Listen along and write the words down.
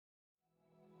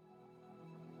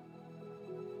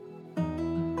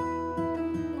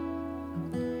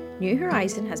New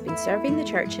Horizon has been serving the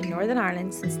church in Northern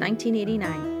Ireland since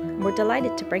 1989, and we're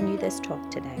delighted to bring you this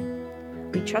talk today.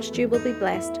 We trust you will be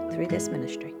blessed through this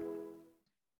ministry.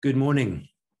 Good morning.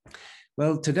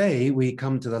 Well, today we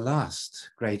come to the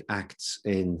last great acts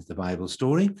in the Bible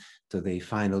story, to the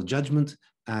final judgment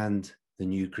and the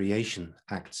new creation,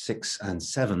 Acts 6 and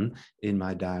 7 in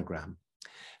my diagram.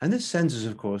 And this sends us,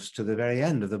 of course, to the very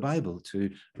end of the Bible,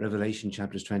 to Revelation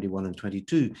chapters 21 and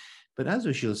 22. But as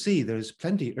we shall see, there's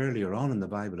plenty earlier on in the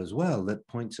Bible as well that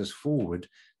points us forward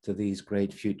to these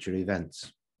great future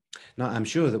events. Now, I'm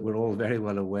sure that we're all very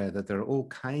well aware that there are all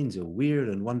kinds of weird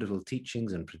and wonderful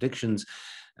teachings and predictions,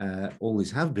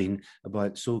 always have been,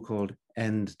 about so-called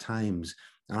end times.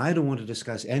 And I don't want to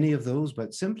discuss any of those,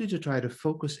 but simply to try to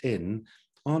focus in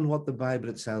on what the Bible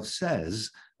itself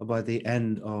says about the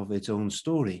end of its own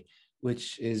story,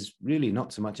 which is really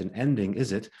not so much an ending,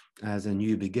 is it, as a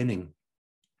new beginning.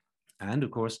 And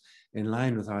of course, in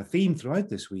line with our theme throughout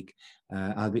this week,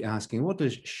 I'll be asking, what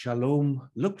does shalom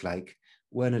look like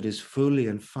when it is fully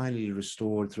and finally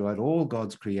restored throughout all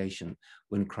God's creation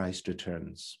when Christ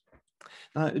returns?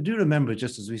 Now, do remember,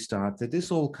 just as we start, that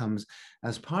this all comes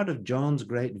as part of John's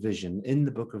great vision in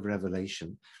the book of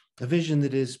Revelation, a vision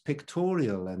that is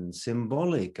pictorial and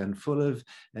symbolic and full of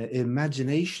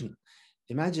imagination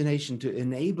to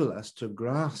enable us to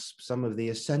grasp some of the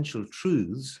essential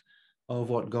truths of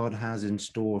what God has in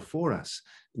store for us,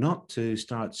 not to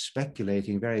start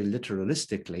speculating very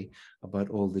literalistically about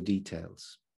all the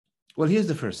details. Well, here's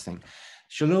the first thing.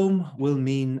 Shalom will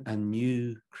mean a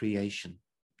new creation.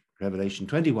 Revelation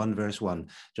 21, verse 1,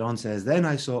 John says, "Then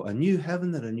I saw a new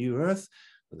heaven and a new earth,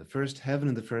 for the first heaven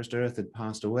and the first earth had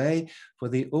passed away, for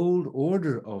the old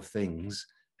order of things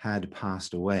had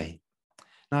passed away."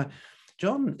 Now,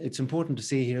 John, it's important to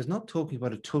see here, is not talking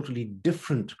about a totally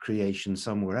different creation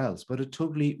somewhere else, but a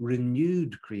totally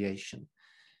renewed creation.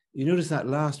 You notice that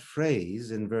last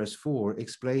phrase in verse 4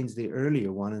 explains the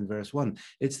earlier one in verse 1.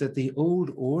 It's that the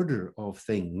old order of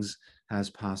things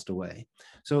has passed away.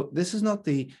 So this is not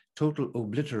the total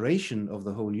obliteration of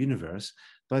the whole universe,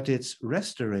 but it's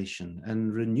restoration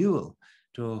and renewal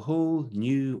to a whole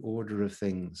new order of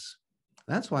things.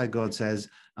 That's why God says,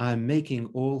 "I'm making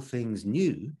all things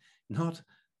new," not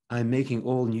 "I'm making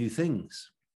all new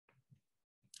things."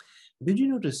 Did you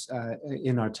notice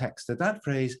in our text that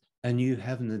phrase, "a new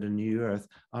heaven and a new earth,"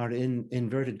 are in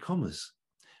inverted commas?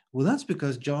 Well, that's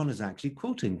because John is actually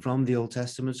quoting from the Old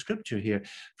Testament scripture here,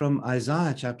 from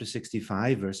Isaiah chapter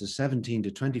 65, verses 17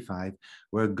 to 25,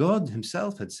 where God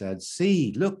himself had said,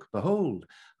 "See, look, behold,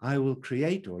 I will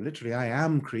create," or literally, "I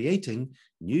am creating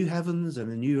new heavens and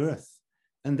a new earth."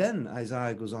 And then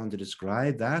Isaiah goes on to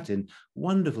describe that in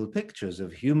wonderful pictures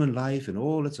of human life in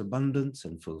all its abundance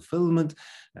and fulfillment,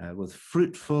 with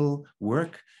fruitful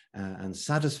work and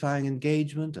satisfying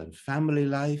engagement and family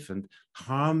life and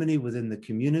harmony within the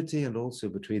community and also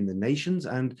between the nations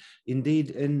and indeed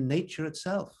in nature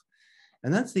itself.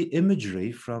 And that's the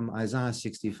imagery from Isaiah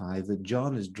 65 that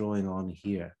John is drawing on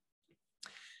here.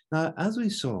 Now, as we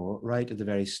saw right at the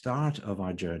very start of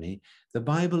our journey, the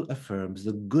Bible affirms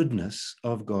the goodness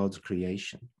of God's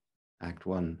creation, Act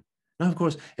 1. Now, of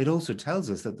course, it also tells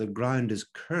us that the ground is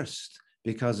cursed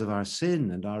because of our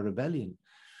sin and our rebellion.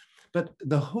 But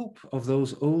the hope of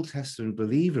those Old Testament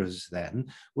believers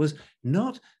then was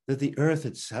not that the earth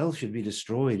itself should be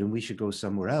destroyed and we should go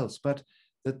somewhere else, but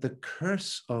that the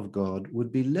curse of God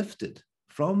would be lifted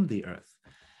from the earth.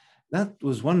 That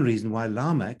was one reason why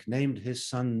Lamech named his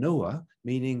son Noah,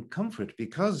 meaning comfort,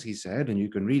 because he said, and you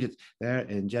can read it there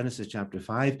in Genesis chapter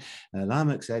 5,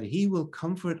 Lamech said, "He will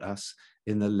comfort us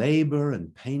in the labor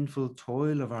and painful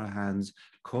toil of our hands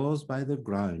caused by the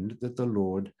ground that the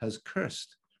Lord has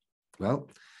cursed." Well,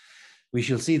 we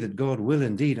shall see that God will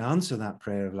indeed answer that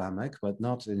prayer of Lamech, but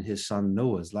not in his son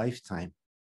Noah's lifetime.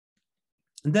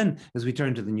 And then, as we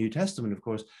turn to the New Testament, of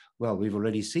course, well, we've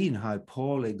already seen how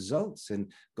Paul exults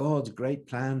in God's great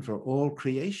plan for all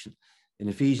creation. In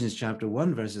Ephesians chapter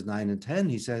 1, verses 9 and 10,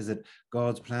 he says that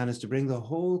God's plan is to bring the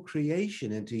whole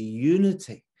creation into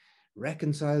unity,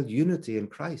 reconciled unity in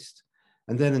Christ.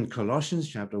 And then in Colossians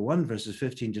chapter 1, verses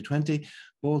 15 to 20,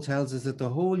 Paul tells us that the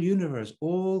whole universe,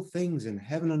 all things in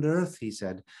heaven and earth, he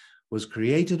said, was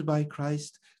created by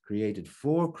Christ, created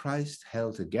for Christ,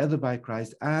 held together by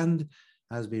Christ, and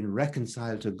has been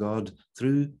reconciled to God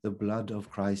through the blood of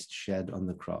Christ shed on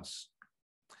the cross.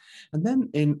 And then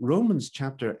in Romans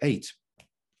chapter 8,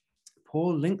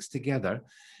 Paul links together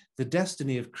the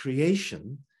destiny of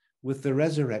creation with the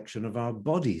resurrection of our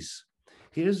bodies.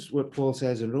 Here's what Paul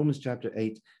says in Romans chapter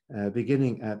 8,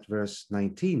 beginning at verse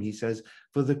 19. He says,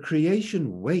 "For the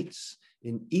creation waits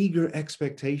in eager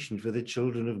expectation for the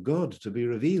children of God to be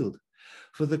revealed.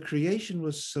 For the creation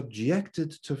was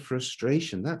subjected to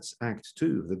frustration. That's Act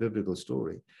 2 of the biblical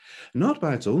story. Not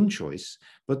by its own choice,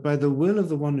 but by the will of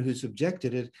the one who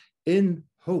subjected it, in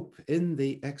hope, in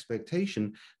the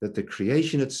expectation that the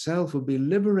creation itself will be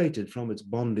liberated from its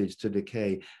bondage to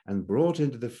decay and brought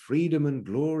into the freedom and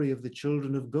glory of the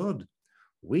children of God.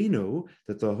 We know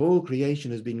that the whole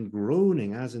creation has been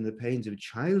groaning as in the pains of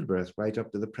childbirth right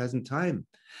up to the present time.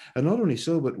 And not only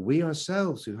so, but we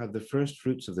ourselves who have the first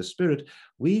fruits of the Spirit,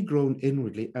 we groan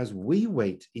inwardly as we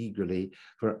wait eagerly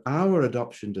for our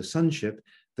adoption to sonship,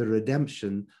 the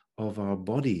redemption of our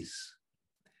bodies.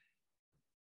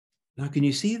 Now, can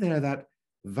you see there that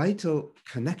vital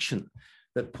connection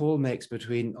that Paul makes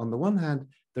between, on the one hand,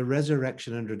 the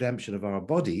resurrection and redemption of our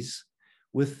bodies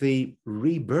with the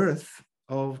rebirth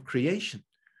of creation?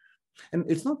 And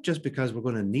it's not just because we're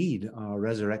going to need our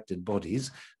resurrected bodies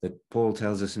that Paul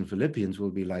tells us in Philippians will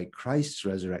be like Christ's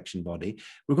resurrection body.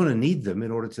 We're going to need them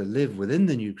in order to live within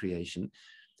the new creation.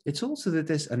 It's also that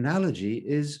this analogy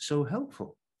is so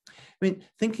helpful. I mean,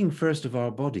 thinking first of our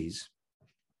bodies,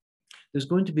 there's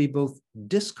going to be both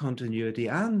discontinuity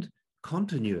and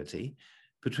continuity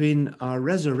between our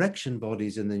resurrection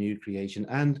bodies in the new creation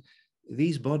and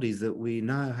these bodies that we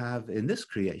now have in this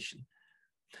creation.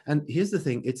 And here's the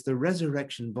thing, it's the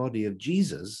resurrection body of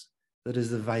Jesus that is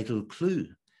the vital clue.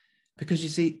 Because you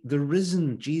see, the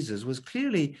risen Jesus was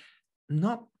clearly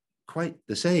not quite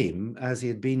the same as he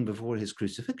had been before his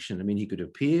crucifixion. I mean, he could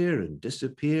appear and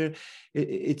disappear.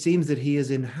 It seems that he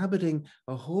is inhabiting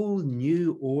a whole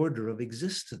new order of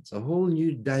existence, a whole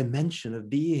new dimension of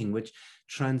being, which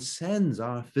transcends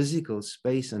our physical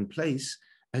space and place,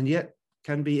 and yet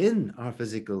can be in our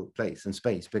physical place and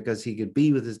space, because he could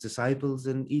be with his disciples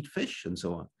and eat fish and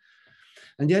so on.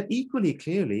 And yet equally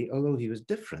clearly, although he was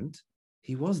different,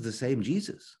 he was the same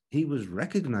Jesus. He was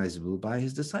recognizable by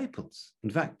his disciples. In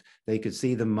fact, they could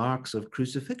see the marks of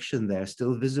crucifixion there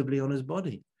still visibly on his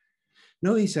body.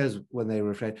 No, he says when they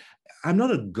were afraid, I'm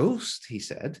not a ghost, he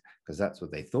said, because that's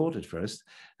what they thought at first.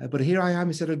 But here I am,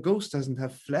 he said, a ghost doesn't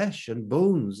have flesh and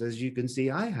bones, as you can see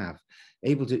I have,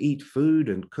 able to eat food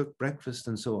and cook breakfast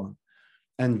and so on.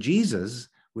 And Jesus,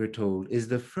 we're told, is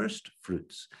the first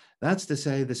fruits. That's to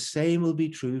say, the same will be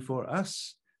true for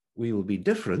us. We will be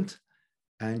different,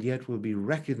 and yet will be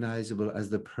recognizable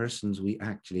as the persons we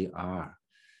actually are.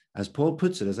 As Paul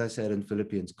puts it, as I said in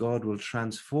Philippians, God will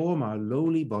transform our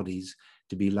lowly bodies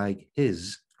to be like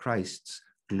his, Christ's,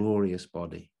 glorious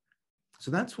body. So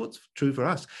that's what's true for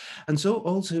us. And so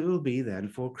also it will be then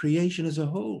for creation as a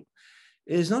whole.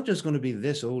 It's not just going to be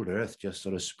this old earth just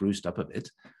sort of spruced up a bit,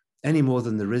 any more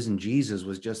than the risen Jesus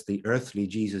was just the earthly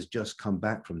Jesus just come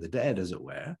back from the dead, as it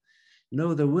were.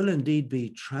 No, there will indeed be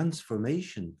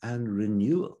transformation and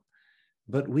renewal,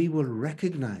 but we will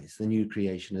recognize the new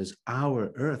creation as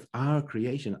our earth, our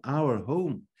creation, our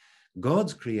home,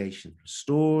 God's creation,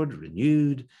 restored,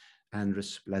 renewed, and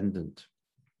resplendent.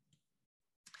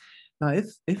 Now,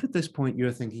 if at this point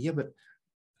you're thinking, yeah, but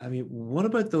I mean, what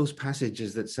about those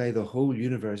passages that say the whole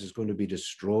universe is going to be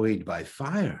destroyed by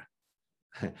fire?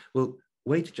 Well,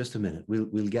 wait just a minute.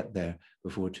 We'll get there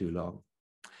before too long.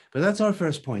 But that's our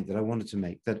first point that I wanted to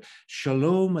make, that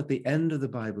shalom at the end of the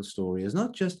Bible story is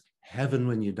not just heaven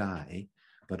when you die,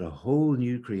 but a whole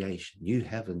new creation, new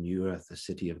heaven, new earth, the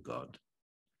city of God.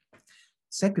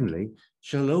 Secondly,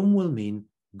 shalom will mean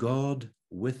God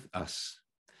with us.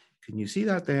 Can you see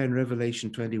that there in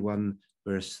Revelation 21,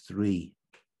 verse 3?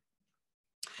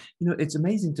 You know, it's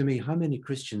amazing to me how many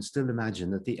Christians still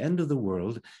imagine that the end of the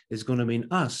world is going to mean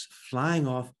us flying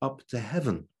off up to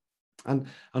heaven. And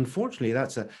unfortunately,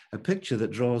 that's a picture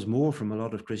that draws more from a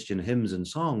lot of Christian hymns and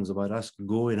songs about us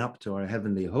going up to our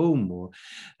heavenly home,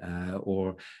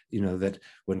 or you know, that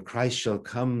when Christ shall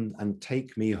come and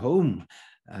take me home,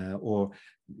 or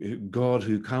God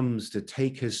who comes to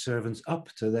take his servants up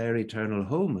to their eternal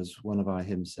home, as one of our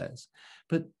hymns says.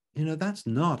 But, you know, that's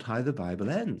not how the Bible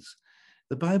ends.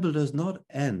 The Bible does not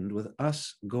end with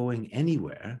us going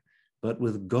anywhere, but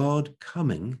with God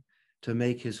coming to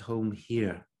make his home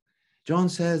here. John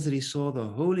says that he saw the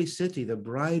holy city, the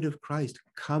bride of Christ,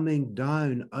 coming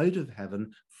down out of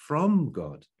heaven from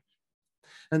God.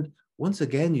 And once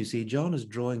again, you see, John is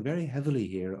drawing very heavily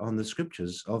here on the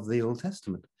scriptures of the Old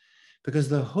Testament, because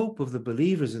the hope of the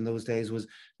believers in those days was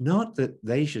not that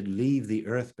they should leave the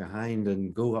earth behind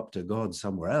and go up to God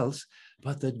somewhere else,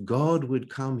 but that God would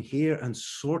come here and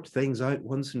sort things out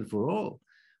once and for all.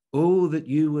 Oh, that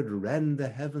you would rend the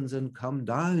heavens and come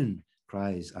down,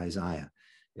 cries Isaiah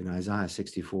in Isaiah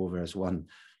 64, verse 1.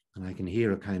 And I can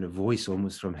hear a kind of voice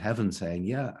almost from heaven saying,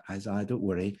 yeah, Isaiah, don't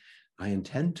worry, I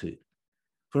intend to.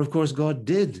 For of course, God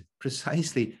did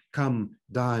precisely come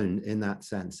down in that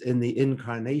sense, in the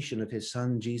incarnation of his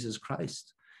Son, Jesus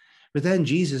Christ. But then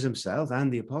Jesus himself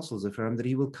and the apostles affirm that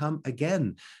he will come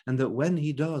again, and that when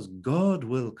he does, God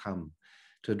will come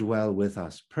to dwell with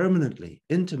us permanently,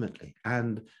 intimately,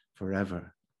 and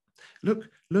forever.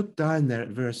 Look down there at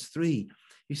verse 3.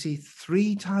 You see,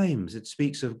 3 times it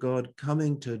speaks of God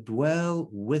coming to dwell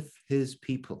with his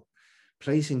people,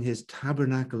 placing his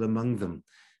tabernacle among them,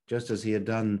 just as he had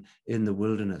done in the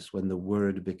wilderness when the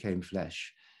Word became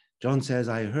flesh. John says,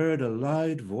 I heard a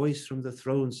loud voice from the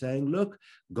throne saying, look,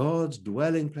 God's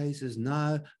dwelling place is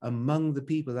now among the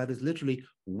people. That is literally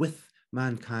with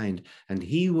mankind, and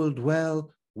he will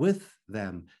dwell with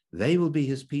them. They will be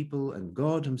his people, and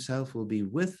God himself will be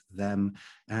with them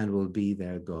and will be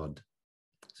their God.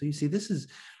 So you see, this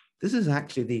is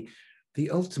actually the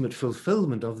ultimate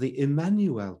fulfillment of the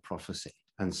Emmanuel prophecy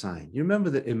and sign. You remember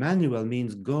that Emmanuel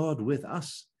means God with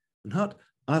us, not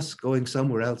us going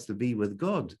somewhere else to be with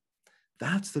God.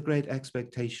 That's the great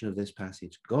expectation of this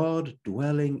passage. God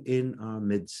dwelling in our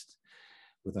midst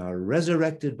with our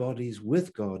resurrected bodies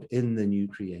with God in the new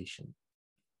creation.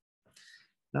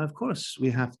 Now, of course,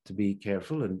 we have to be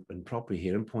careful and proper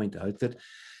here and point out that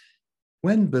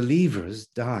when believers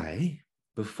die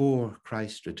before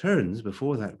Christ returns,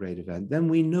 before that great event, then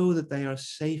we know that they are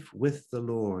safe with the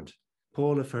Lord.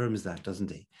 Paul affirms that, doesn't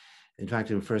he? In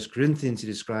fact, in 1 Corinthians, he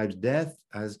describes death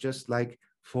as just like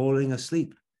falling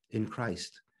asleep in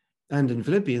Christ. And in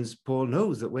Philippians, Paul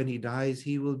knows that when he dies,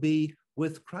 he will be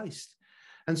with Christ.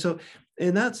 And so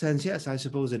in that sense, yes, I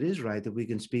suppose it is right that we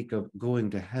can speak of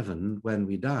going to heaven when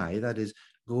we die, that is,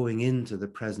 going into the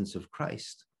presence of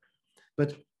Christ.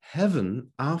 But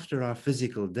heaven, after our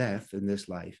physical death in this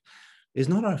life, is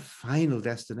not our final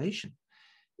destination.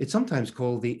 It's sometimes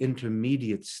called the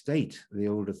intermediate state. The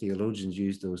older theologians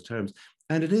use those terms.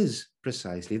 And it is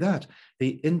precisely that,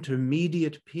 the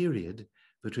intermediate period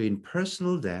between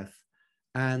personal death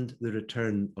and the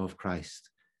return of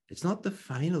Christ. It's not the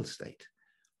final state.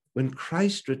 When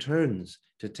Christ returns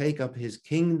to take up his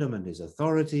kingdom and his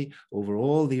authority over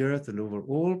all the earth and over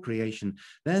all creation,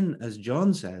 then, as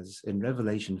John says in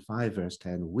Revelation 5, verse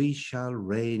 10, we shall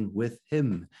reign with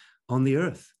him on the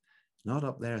earth, not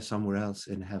up there somewhere else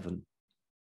in heaven.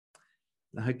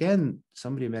 Now, again,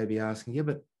 somebody may be asking, yeah,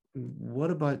 but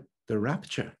what about the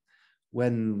rapture,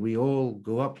 when we all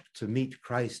go up to meet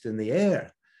Christ in the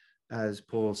air, as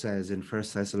Paul says in 1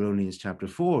 Thessalonians chapter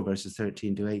 4, verses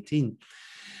 13 to 18.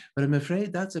 But I'm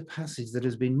afraid that's a passage that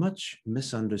has been much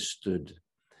misunderstood.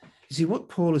 You see, what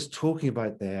Paul is talking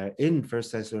about there in 1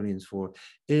 Thessalonians 4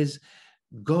 is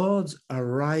God's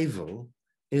arrival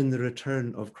in the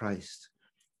return of Christ.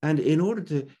 And in order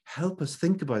to help us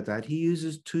think about that, he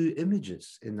uses 2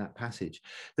 images in that passage.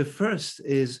 The first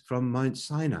is from Mount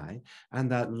Sinai and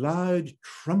that loud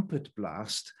trumpet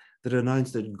blast that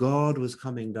announced that God was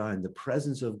coming down. The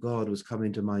presence of God was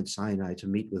coming to Mount Sinai to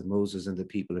meet with Moses and the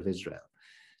people of Israel.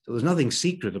 So there's nothing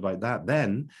secret about that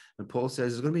then. And Paul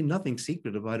says there's going to be nothing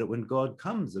secret about it when God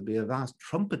comes. There'll be a vast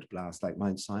trumpet blast like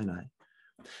Mount Sinai.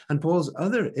 And Paul's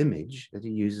other image that he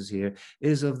uses here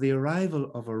is of the arrival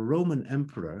of a Roman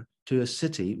emperor to a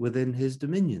city within his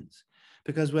dominions.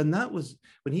 Because when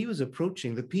he was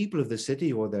approaching, the people of the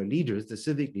city or their leaders, the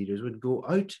civic leaders, would go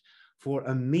out for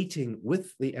a meeting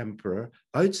with the emperor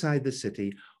outside the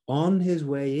city on his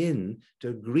way in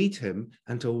to greet him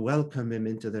and to welcome him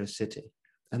into their city.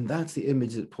 And that's the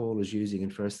image that Paul is using in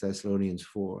 1 Thessalonians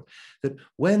 4, that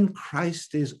when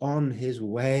Christ is on his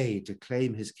way to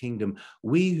claim his kingdom,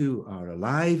 we who are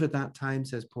alive at that time,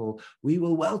 says Paul, we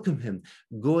will welcome him,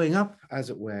 going up, as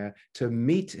it were, to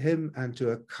meet him and to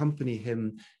accompany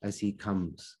him as he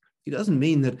comes. He doesn't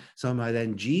mean that somehow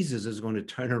then Jesus is going to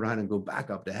turn around and go back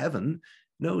up to heaven.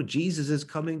 No, Jesus is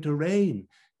coming to reign,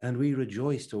 and we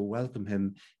rejoice to welcome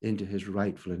him into his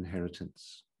rightful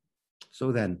inheritance.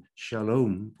 So then,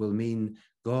 shalom will mean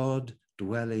God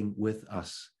dwelling with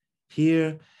us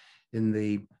here in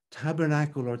the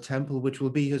tabernacle or temple, which will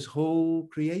be his whole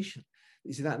creation.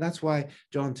 You see, that's why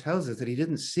John tells us that he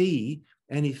didn't see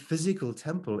any physical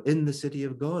temple in the city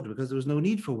of God, because there was no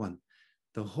need for one.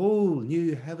 The whole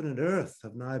new heaven and earth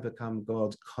have now become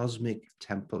God's cosmic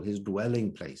temple, his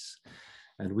dwelling place.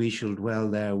 And we shall dwell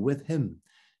there with him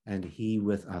and he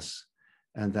with us.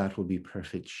 And that will be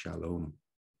perfect shalom.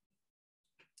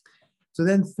 So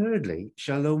then thirdly,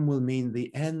 shalom will mean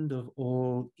the end of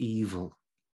all evil.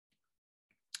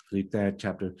 Look there,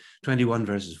 chapter 21,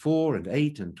 verses 4 and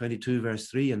 8 and 22, verse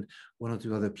 3, and 1 or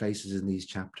 2 other places in these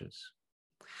chapters.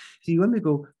 See, when we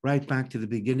go right back to the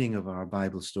beginning of our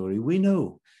Bible story, we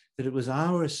know that it was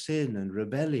our sin and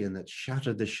rebellion that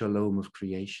shattered the shalom of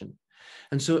creation.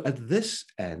 And so at this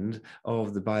end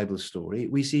of the Bible story,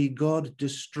 we see God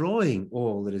destroying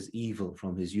all that is evil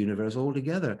from his universe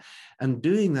altogether, and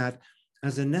doing that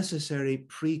as a necessary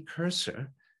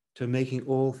precursor to making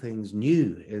all things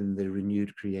new in the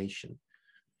renewed creation.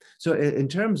 So in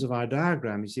terms of our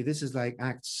diagram, you see, this is like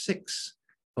Act 6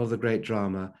 of the great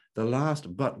drama, the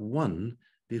last but one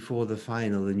before the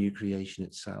final, the new creation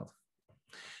itself.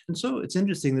 And so it's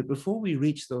interesting that before we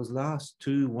reach those last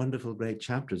two wonderful great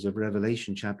chapters of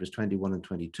Revelation, chapters 21 and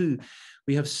 22,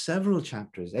 we have several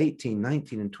chapters, 18,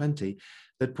 19, and 20,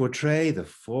 that portray the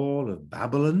fall of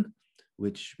Babylon,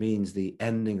 which means the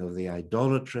ending of the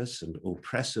idolatrous and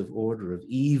oppressive order of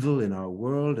evil in our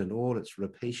world and all its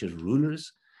rapacious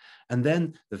rulers. And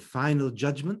then the final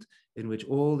judgment, in which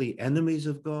all the enemies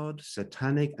of God,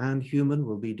 satanic and human,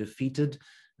 will be defeated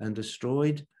and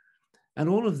destroyed. And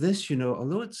all of this, you know,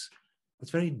 although it's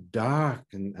very dark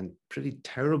and pretty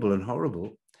terrible and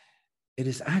horrible, it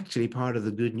is actually part of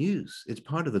the good news. It's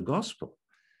part of the gospel,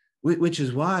 which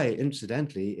is why,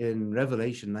 incidentally, in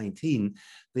Revelation 19,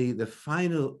 the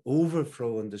final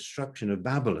overthrow and destruction of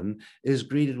Babylon is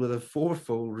greeted with a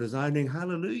fourfold resounding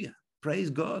hallelujah. Praise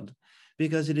God,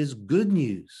 because it is good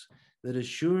news that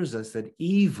assures us that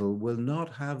evil will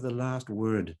not have the last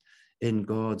word in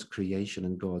God's creation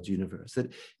and God's universe,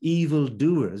 that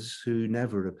evildoers who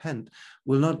never repent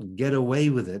will not get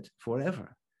away with it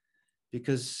forever.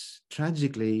 Because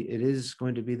tragically, it is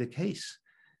going to be the case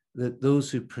that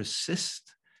those who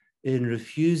persist in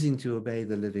refusing to obey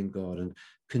the living God and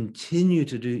continue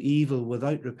to do evil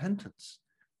without repentance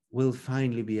will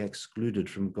finally be excluded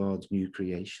from God's new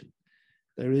creation.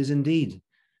 There is indeed,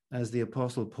 as the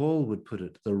Apostle Paul would put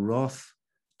it, the wrath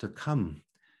to come.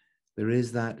 There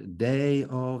is that day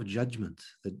of judgment,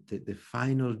 the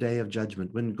final day of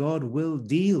judgment, when God will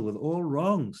deal with all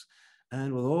wrongs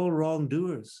and with all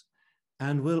wrongdoers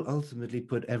and will ultimately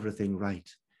put everything right.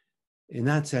 In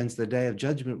that sense, the day of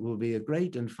judgment will be a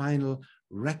great and final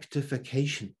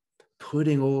rectification,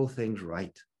 putting all things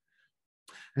right.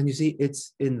 And you see,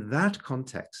 it's in that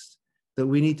context that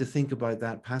we need to think about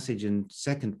that passage in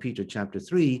 2 Peter chapter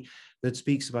 3 that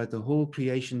speaks about the whole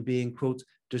creation being, quote,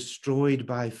 destroyed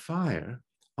by fire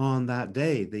on that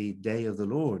day, the day of the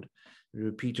Lord.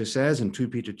 Peter says in 2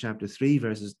 Peter chapter 3,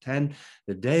 verses 10,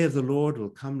 the day of the Lord will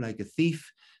come like a thief.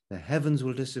 The heavens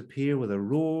will disappear with a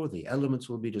roar. The elements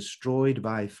will be destroyed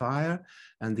by fire,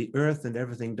 and the earth and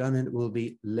everything done in it will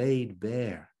be laid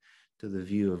bare to the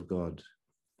view of God.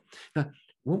 Now,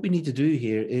 what we need to do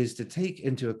here is to take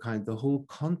into account the whole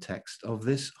context of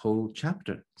this whole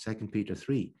chapter, 2 Peter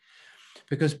 3.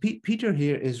 Because Peter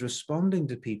here is responding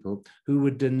to people who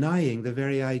were denying the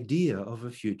very idea of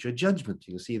a future judgment.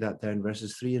 You'll see that there in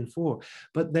verses 3 and 4.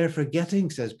 But they're forgetting,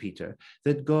 says Peter,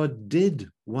 that God did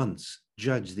once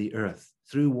judge the earth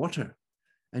through water.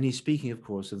 And he's speaking, of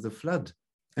course, of the flood.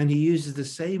 And he uses the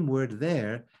same word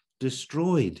there,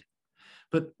 destroyed.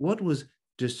 But what was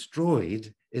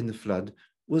destroyed in the flood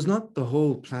was not the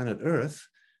whole planet Earth,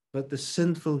 but the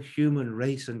sinful human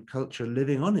race and culture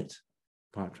living on it,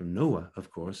 apart from Noah, of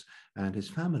course, and his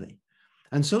family.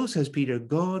 And so, says Peter,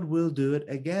 God will do it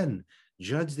again,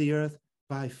 judge the earth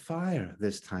by fire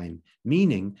this time,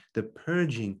 meaning the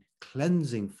purging,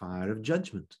 cleansing fire of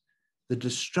judgment, the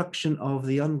destruction of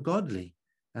the ungodly,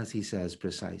 as he says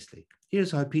precisely.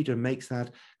 Here's how Peter makes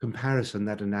that comparison,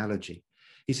 that analogy.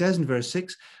 He says in verse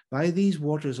 6, by these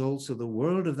waters also the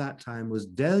world of that time was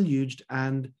deluged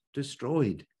and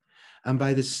destroyed. And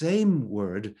by the same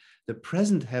word, the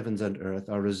present heavens and earth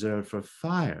are reserved for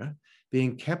fire,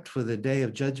 being kept for the day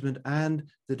of judgment and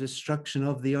the destruction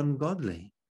of the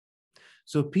ungodly.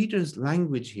 So Peter's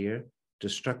language here,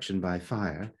 destruction by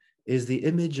fire, is the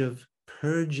image of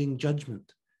purging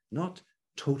judgment, not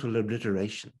total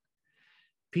obliteration.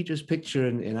 Peter's picture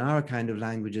in our kind of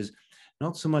language is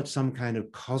not so much some kind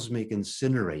of cosmic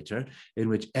incinerator in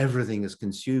which everything is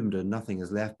consumed and nothing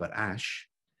is left but ash,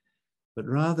 but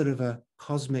rather of a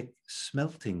cosmic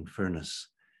smelting furnace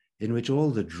in which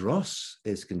all the dross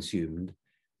is consumed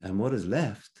and what is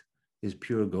left is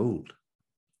pure gold.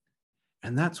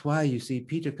 And that's why you see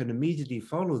Peter can immediately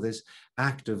follow this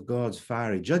act of God's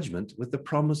fiery judgment with the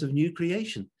promise of new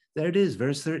creation. There it is,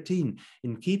 verse 13.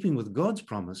 In keeping with God's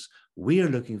promise, we are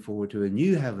looking forward to a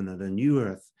new heaven and a new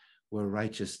earth where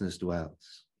righteousness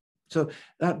dwells. So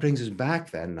that brings us back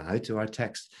then now to our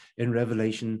text in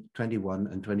Revelation 21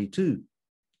 and 22.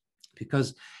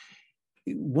 Because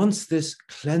once this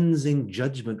cleansing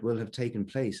judgment will have taken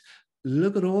place,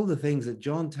 look at all the things that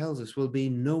John tells us will be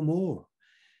no more.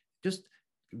 Just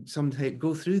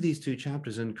go through these two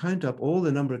chapters and count up all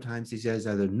the number of times he says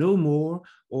either no more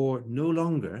or no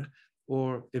longer,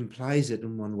 or implies it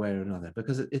in one way or another,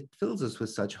 because it fills us with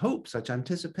such hope, such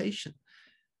anticipation.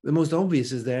 The most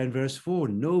obvious is there in verse 4,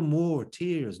 no more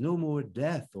tears, no more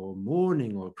death or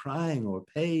mourning or crying or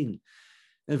pain.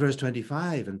 In verse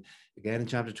 25, and again in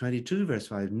chapter 22, verse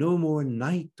 5, no more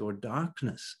night or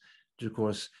darkness, which of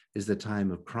course is the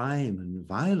time of crime and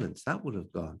violence. That will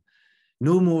have gone.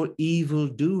 No more evil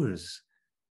doers,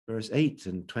 verse 8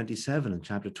 and 27, and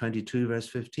chapter 22, verse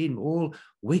 15. All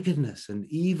wickedness and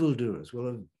evildoers will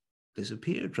have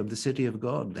disappeared from the city of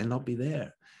God. They'll not be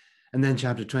there. And then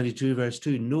chapter 22, verse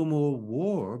 2, no more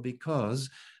war, because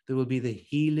there will be the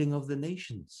healing of the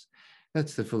nations.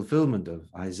 That's the fulfillment of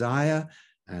Isaiah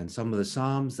and some of the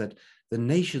Psalms, that the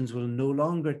nations will no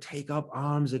longer take up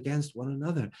arms against one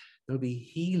another. There'll be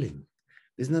healing.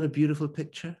 Isn't that a beautiful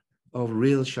picture of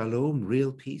real shalom,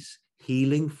 real peace,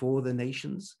 healing for the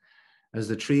nations, as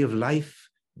the tree of life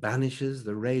banishes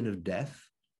the reign of death?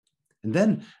 And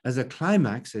then as a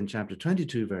climax in chapter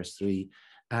 22, verse 3,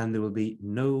 and there will be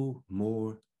no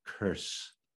more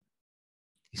curse.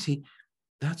 You see,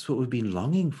 that's what we've been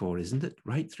longing for, isn't it?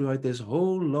 Right throughout this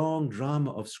whole long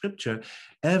drama of Scripture,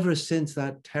 ever since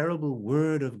that terrible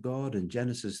word of God in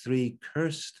Genesis 3,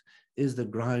 cursed is the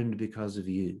ground because of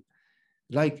you.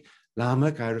 Like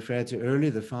Lamech, I referred to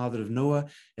earlier, the father of Noah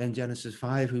in Genesis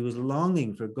 5, who was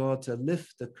longing for God to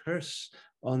lift the curse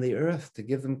on the earth, to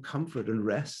give them comfort and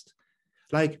rest.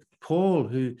 Like Paul,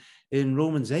 who in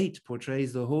Romans 8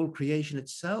 portrays the whole creation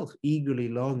itself, eagerly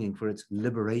longing for its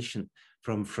liberation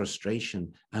from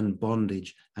frustration and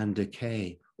bondage and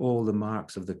decay, all the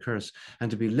marks of the curse,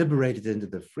 and to be liberated into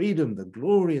the freedom, the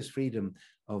glorious freedom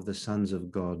of the sons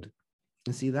of God.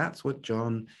 And see, that's what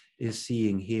John is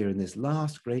seeing here in this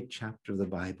last great chapter of the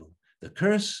Bible. The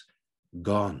curse,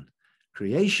 gone.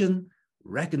 Creation,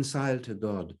 reconciled to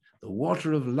God. The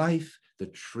water of life, the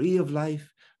tree of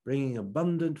life, bringing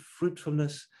abundant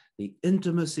fruitfulness, the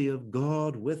intimacy of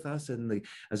God with us,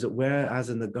 as it were, as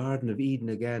in the Garden of Eden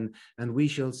again, and we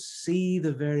shall see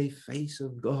the very face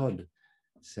of God,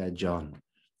 said John,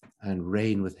 and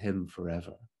reign with him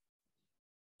forever.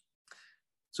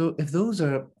 So if those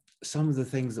are some of the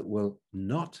things that will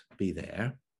not be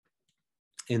there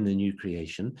in the new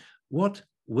creation, what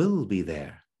will be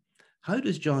there? How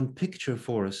does John picture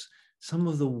for us some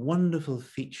of the wonderful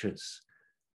features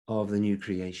of the new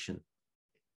creation?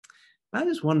 I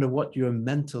just wonder what your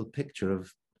mental picture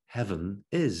of heaven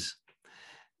is.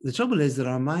 The trouble is that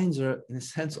our minds are, in a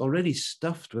sense, already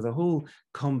stuffed with a whole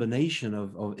combination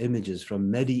of images from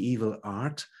medieval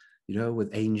art, with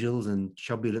angels and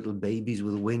chubby little babies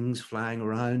with wings flying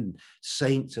around,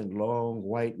 saints in long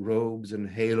white robes and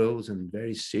halos and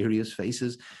very serious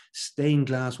faces, stained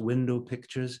glass window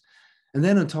pictures. And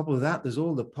then on top of that, there's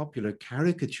all the popular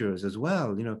caricatures as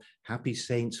well, happy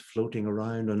saints floating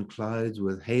around on clouds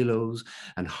with halos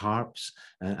and harps,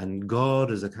 and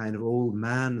God as a kind of old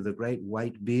man with a great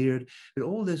white beard, and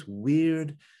all this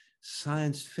weird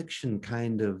science fiction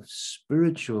kind of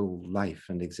spiritual life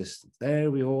and existence. There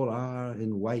we all are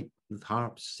in white with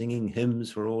harps singing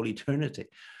hymns for all eternity.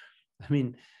 I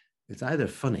mean, it's either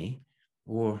funny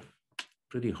or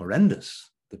pretty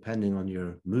horrendous, depending on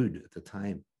your mood at the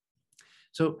time.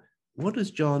 So what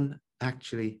does John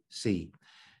actually see?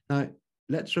 Now,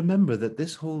 let's remember that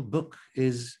this whole book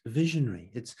is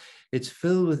visionary. It's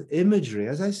filled with imagery,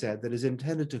 as I said, that is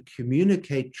intended to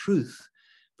communicate truth,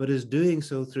 but is doing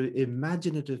so through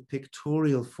imaginative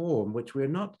pictorial form, which we're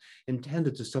not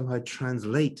intended to somehow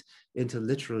translate into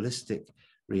literalistic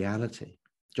reality.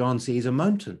 John sees a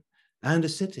mountain and a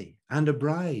city and a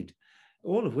bride,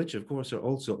 all of which, of course, are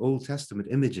also Old Testament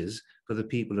images for the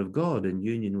people of God in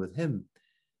union with him.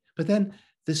 But then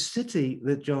the city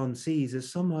that John sees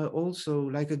is somehow also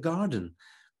like a garden,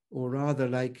 or rather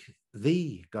like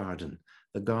the Garden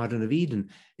of Eden.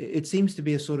 It seems to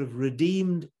be a sort of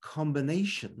redeemed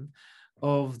combination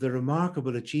of the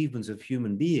remarkable achievements of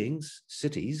human beings,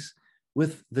 cities,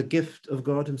 with the gift of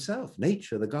God himself,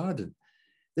 nature, the garden.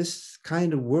 This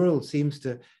kind of world seems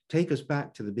to take us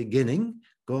back to the beginning,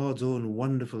 God's own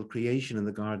wonderful creation in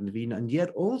the Garden of Eden, and yet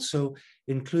also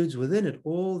includes within it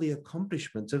all the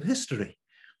accomplishments of history,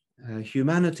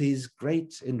 humanity's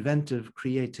great inventive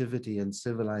creativity and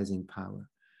civilizing power.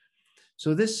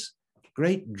 So this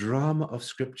great drama of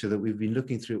Scripture that we've been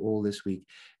looking through all this week,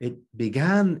 it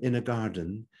began in a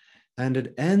garden and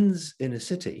it ends in a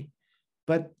city,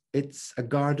 but it's a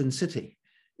garden city.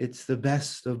 It's the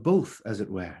best of both, as it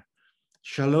were.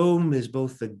 Shalom is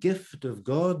both the gift of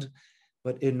God,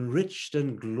 but enriched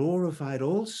and glorified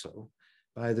also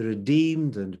by the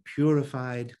redeemed and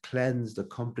purified, cleansed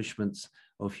accomplishments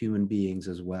of human beings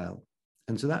as well.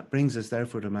 And so that brings us,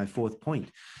 therefore, to my fourth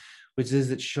point, which is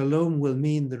that shalom will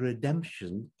mean the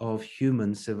redemption of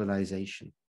human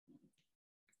civilization.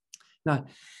 Now,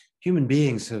 human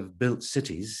beings have built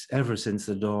cities ever since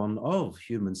the dawn of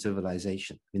human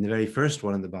civilization. I mean, the very first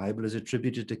one in the Bible is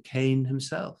attributed to Cain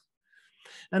himself.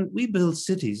 And we build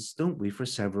cities, don't we, for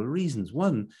several reasons.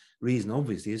 One reason,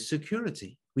 obviously, is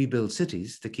security. We build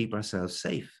cities to keep ourselves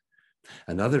safe.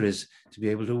 Another is to be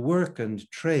able to work and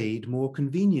trade more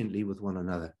conveniently with one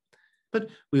another. But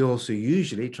we also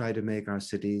usually try to make our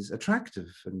cities attractive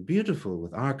and beautiful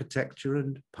with architecture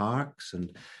and parks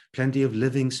and plenty of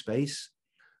living space,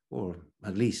 or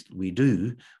at least we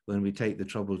do when we take the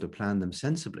trouble to plan them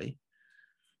sensibly.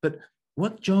 But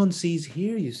what John sees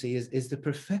here, you see, is the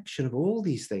perfection of all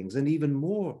these things and even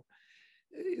more.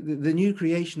 The new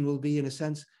creation will be, in a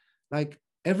sense, like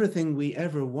everything we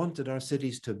ever wanted our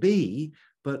cities to be,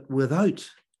 but without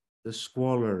the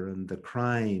squalor and the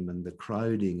crime and the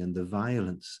crowding and the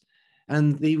violence.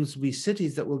 And these will be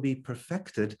cities that will be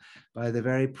perfected by the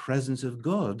very presence of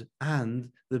God and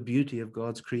the beauty of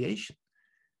God's creation.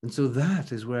 And so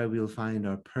that is where we'll find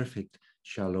our perfect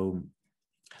shalom.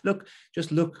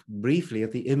 Just look briefly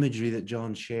at the imagery that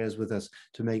John shares with us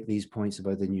to make these points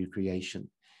about the new creation.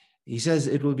 He says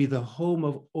it will be the home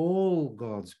of all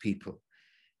God's people.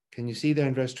 Can you see there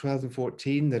in verse 12 and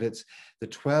 14 that it's the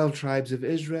 12 tribes of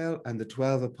Israel and the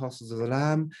 12 apostles of the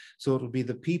Lamb? So it will be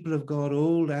the people of God,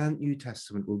 Old and New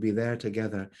Testament, will be there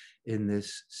together in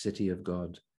this city of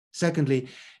God. Secondly,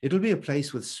 it'll be a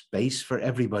place with space for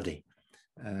everybody.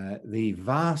 The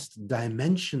vast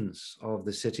dimensions of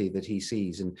the city that he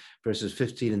sees in verses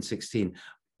 15 and 16,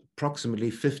 approximately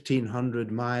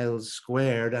 1,500 miles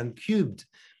squared and cubed.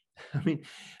 I mean,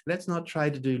 let's not try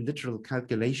to do literal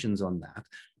calculations on that,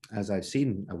 as I've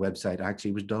seen a website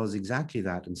actually which does exactly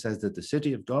that and says that the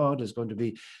city of God is going to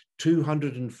be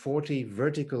 240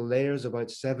 vertical layers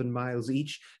about 7 miles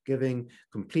each, giving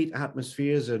complete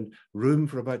atmospheres and room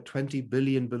for about 20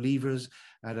 billion believers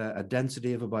at a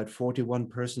density of about 41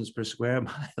 persons per square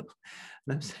mile. And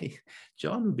I'm saying,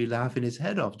 John would be laughing his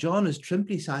head off. John is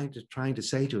simply trying to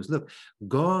say to us, look,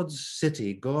 God's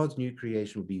city, God's new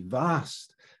creation will be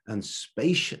vast and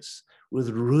spacious, with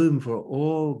room for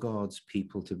all God's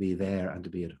people to be there and to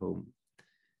be at home.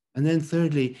 And then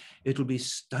thirdly, it will be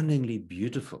stunningly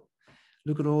beautiful.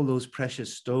 Look at all those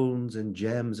precious stones and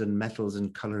gems and metals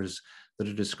and colors that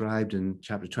are described in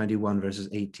chapter 21, verses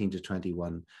 18 to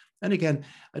 21. And again,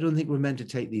 I don't think we're meant to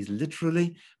take these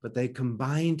literally, but they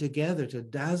combine together to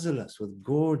dazzle us with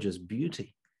gorgeous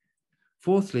beauty.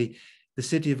 Fourthly, the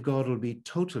city of God will be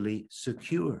totally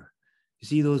secure. You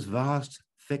see those vast,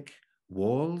 thick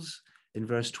walls in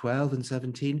verse 12 and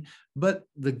 17, but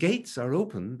the gates are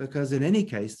open because in any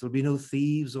case, there'll be no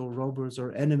thieves or robbers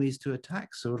or enemies to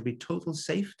attack. So it'll be total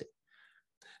safety.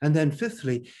 And then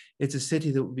fifthly, it's a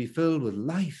city that will be filled with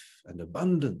life and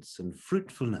abundance and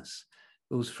fruitfulness.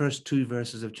 Those first two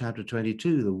verses of chapter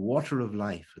 22, the water of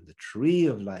life and the tree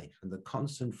of life and the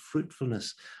constant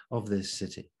fruitfulness of this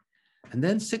city. And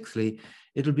then sixthly,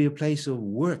 it'll be a place of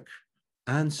work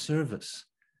and service.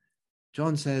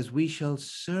 John says, we shall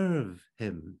serve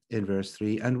him in verse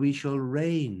 3, and we shall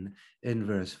reign in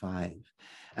verse 5.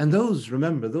 And those,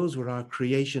 remember, those were our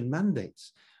creation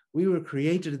mandates. We were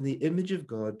created in the image of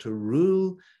God to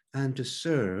rule and to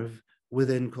serve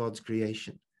within God's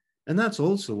creation. And that's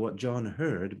also what John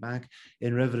heard back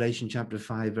in Revelation chapter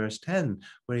 5, verse 10,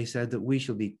 where he said that we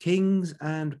shall be kings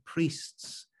and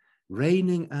priests,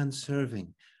 reigning and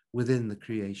serving within the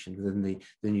creation, within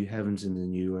the new heavens and the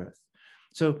new earth.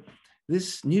 So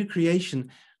this new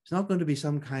creation is not going to be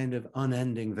some kind of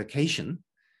unending vacation.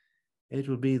 It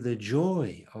will be the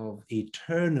joy of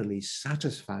eternally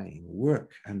satisfying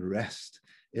work and rest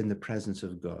in the presence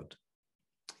of God.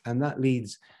 And that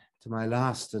leads to my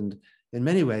last and, in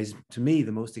many ways, to me,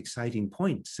 the most exciting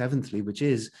point, seventhly, which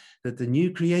is that the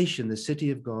new creation, the city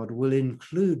of God, will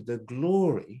include the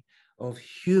glory of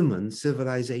human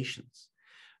civilizations.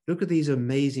 Look at these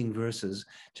amazing verses,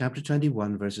 chapter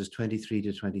 21, verses 23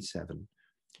 to 27.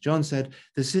 John said,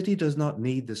 the city does not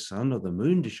need the sun or the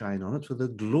moon to shine on it, for the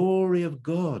glory of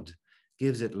God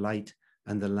gives it light,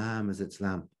 and the Lamb is its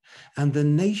lamp. And the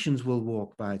nations will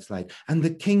walk by its light, and the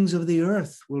kings of the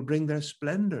earth will bring their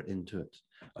splendor into it.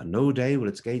 On no day will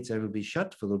its gates ever be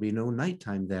shut, for there'll be no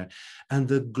nighttime there. And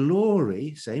the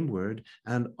glory, same word,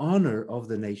 and honor of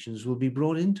the nations will be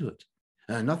brought into it.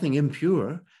 Nothing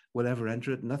impure will ever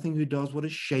enter it, nothing who does what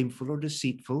is shameful or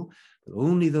deceitful, but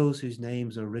only those whose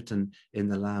names are written in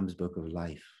the Lamb's book of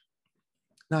life.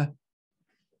 Now,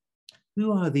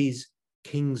 who are these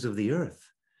kings of the earth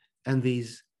and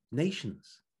these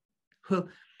nations? Well,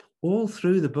 all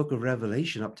through the book of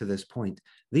Revelation up to this point,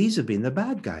 these have been the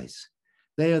bad guys.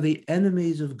 They are the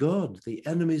enemies of God, the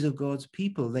enemies of God's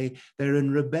people. They're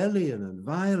in rebellion and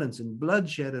violence and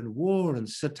bloodshed and war and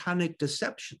satanic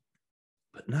deception.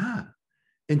 But now,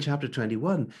 in chapter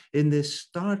 21, in this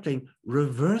startling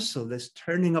reversal, this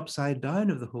turning upside down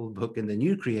of the whole book in the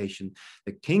new creation,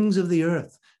 the kings of the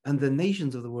earth and the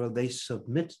nations of the world, they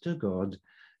submit to God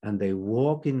and they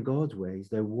walk in God's ways.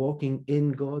 They're walking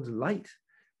in God's light,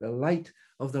 the light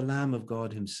of the Lamb of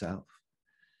God himself.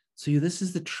 So this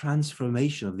is the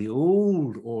transformation of the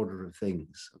old order of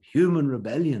things, of human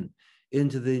rebellion,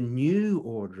 into the new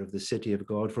order of the city of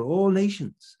God for all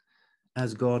nations,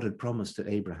 as God had promised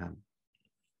to Abraham.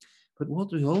 But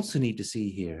what we also need to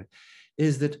see here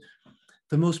is that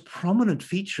the most prominent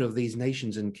feature of these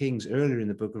nations and kings earlier in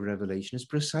the book of Revelation is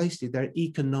precisely their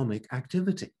economic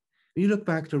activity. You look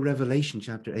back to Revelation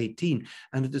chapter 18,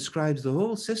 and it describes the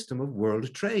whole system of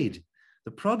world trade,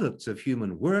 the products of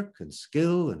human work and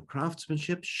skill and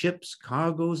craftsmanship, ships,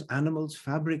 cargoes, animals,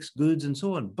 fabrics, goods, and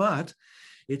so on. But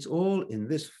it's all in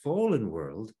this fallen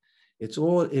world. It's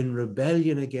all in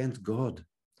rebellion against God.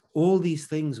 All these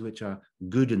things which are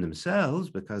good in themselves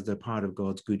because they're part of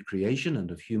God's good creation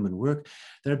and of human work,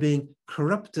 they're being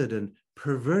corrupted and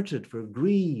perverted for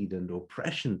greed and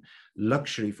oppression,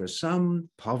 luxury for some,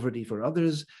 poverty for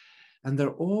others, and they're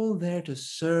all there to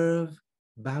serve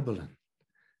Babylon,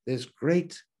 this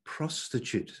great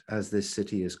prostitute, as this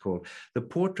city is called, the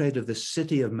portrait of the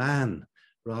city of man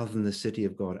rather than the city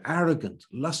of God, arrogant,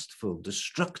 lustful,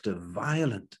 destructive,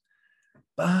 violent.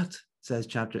 But, says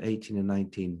chapter 18 and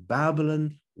 19,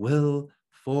 Babylon will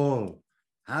fall.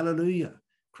 Hallelujah,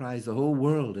 cries the whole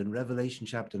world in Revelation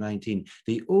chapter 19.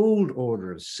 The old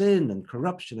order of sin and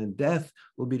corruption and death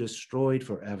will be destroyed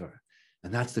forever.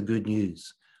 And that's the good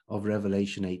news of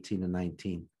Revelation 18 and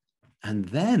 19. And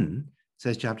then,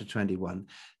 says chapter 21,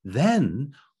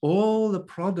 then all the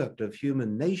product of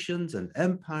human nations and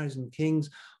empires and kings,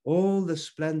 all the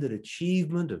splendid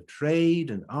achievement of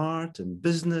trade and art and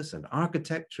business and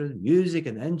architecture and music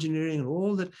and engineering and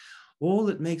all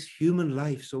that makes human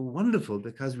life so wonderful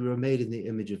because we were made in the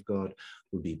image of God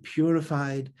will be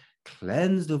purified,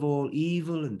 cleansed of all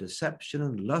evil and deception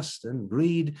and lust and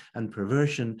greed and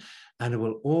perversion, and it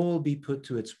will all be put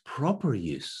to its proper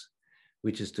use,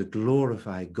 which is to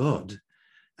glorify God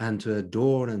and to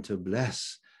adorn and to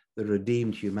bless the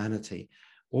redeemed humanity.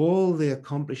 All the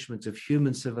accomplishments of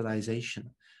human civilization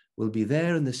will be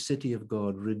there in the city of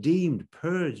God, redeemed,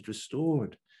 purged,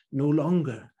 restored, no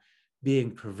longer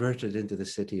being perverted into the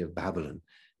city of Babylon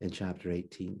in chapter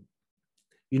 18.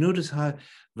 You notice how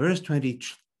verse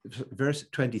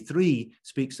 23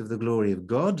 speaks of the glory of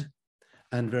God,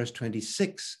 and verse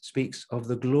 26 speaks of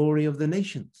the glory of the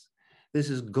nations. This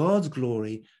is God's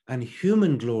glory and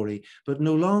human glory, but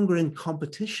no longer in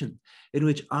competition, in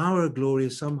which our glory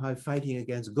is somehow fighting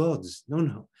against God's.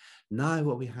 No. Now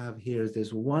what we have here is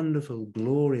this wonderful,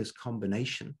 glorious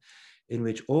combination in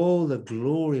which all the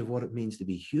glory of what it means to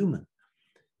be human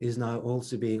is now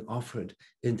also being offered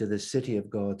into the city of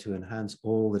God to enhance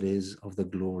all that is of the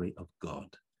glory of God.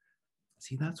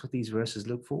 See, that's what these verses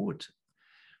look forward to.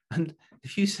 And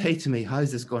if you say to me,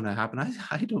 how's this going to happen?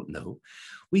 I don't know.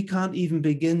 We can't even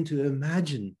begin to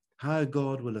imagine how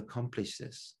God will accomplish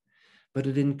this. But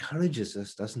it encourages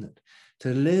us, doesn't it,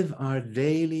 to live our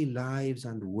daily lives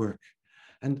and work,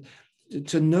 and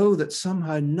to know that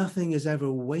somehow nothing is ever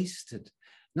wasted.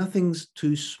 Nothing's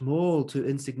too small, too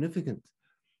insignificant.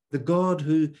 The God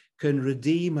who can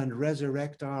redeem and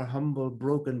resurrect our humble,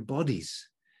 broken bodies,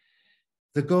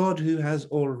 the God who has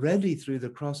already, through the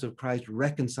cross of Christ,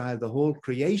 reconciled the whole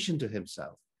creation to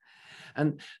himself,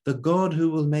 and the God who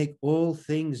will make all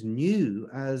things new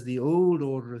as the old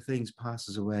order of things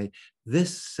passes away,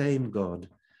 this same God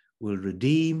will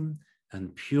redeem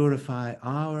and purify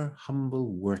our humble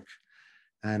work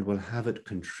and will have it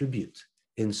contribute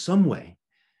in some way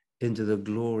into the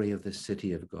glory of the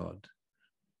city of God.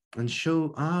 And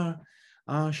so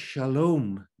our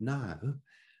shalom now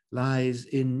lies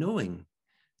in knowing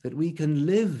that we can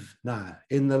live now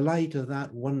in the light of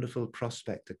that wonderful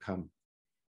prospect to come.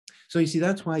 So you see,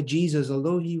 that's why Jesus,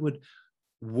 although he would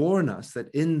warn us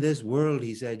that in this world,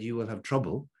 he said, you will have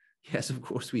trouble. Yes, of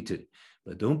course we do.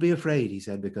 But don't be afraid, he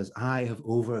said, because I have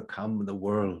overcome the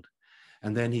world.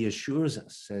 And then he assures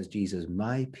us, says Jesus,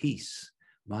 my peace,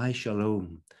 my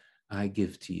shalom, I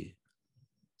give to you.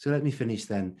 So let me finish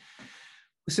then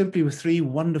simply with three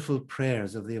wonderful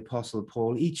prayers of the Apostle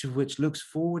Paul, each of which looks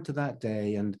forward to that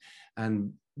day and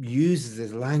uses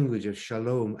this language of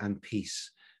shalom and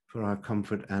peace for our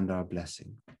comfort and our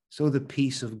blessing. So the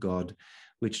peace of God,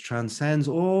 which transcends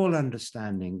all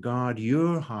understanding, guard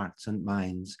your hearts and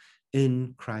minds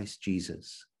in Christ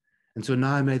Jesus. And so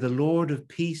now may the Lord of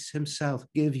peace himself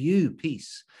give you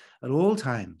peace at all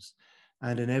times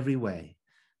and in every way,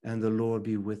 and the Lord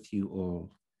be with you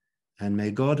all. And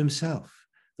may God himself,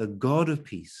 the God of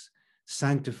peace,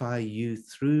 sanctify you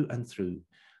through and through,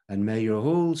 and may your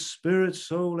whole spirit,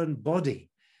 soul, and body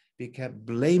be kept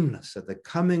blameless at the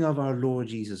coming of our Lord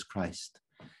Jesus Christ,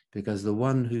 because the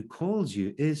one who calls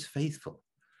you is faithful,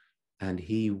 and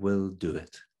he will do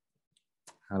it.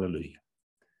 Hallelujah.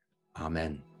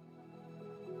 Amen.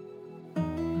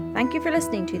 Thank you for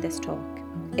listening to this talk.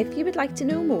 If you would like to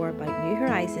know more about New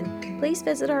Horizon, please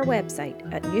visit our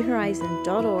website at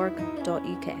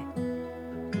newhorizon.org.uk.